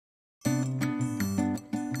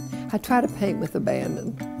I try to paint with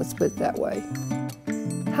abandon, let's put it that way.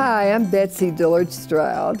 Hi, I'm Betsy Dillard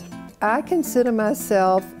Stroud. I consider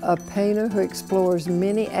myself a painter who explores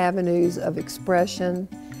many avenues of expression,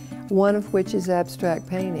 one of which is abstract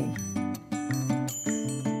painting.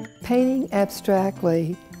 Painting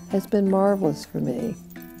abstractly has been marvelous for me.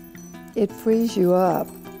 It frees you up.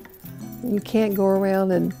 You can't go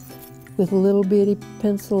around and with a little bitty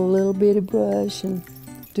pencil, a little bitty brush and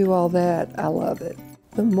do all that. I love it.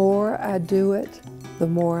 The more I do it, the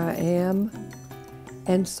more I am.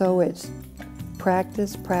 And so it's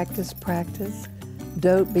practice, practice, practice.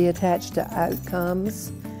 Don't be attached to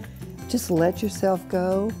outcomes. Just let yourself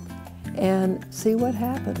go and see what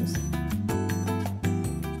happens.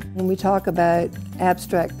 When we talk about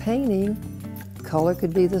abstract painting, color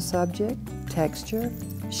could be the subject, texture,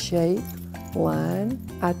 shape, line.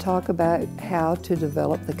 I talk about how to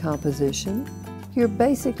develop the composition. You're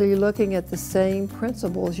basically looking at the same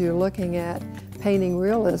principles you're looking at painting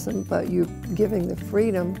realism, but you're giving the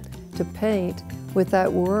freedom to paint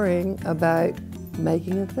without worrying about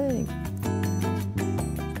making a thing.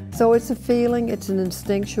 So it's a feeling, it's an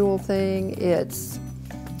instinctual thing, it's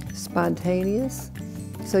spontaneous.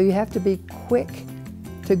 So you have to be quick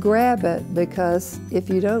to grab it, because if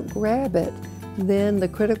you don't grab it, then the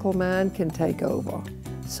critical mind can take over.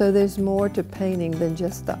 So there's more to painting than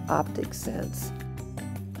just the optic sense.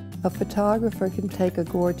 A photographer can take a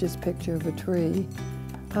gorgeous picture of a tree.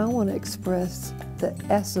 I want to express the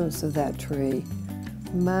essence of that tree,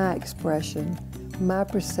 my expression, my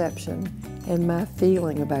perception, and my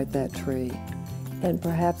feeling about that tree. And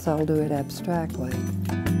perhaps I'll do it abstractly.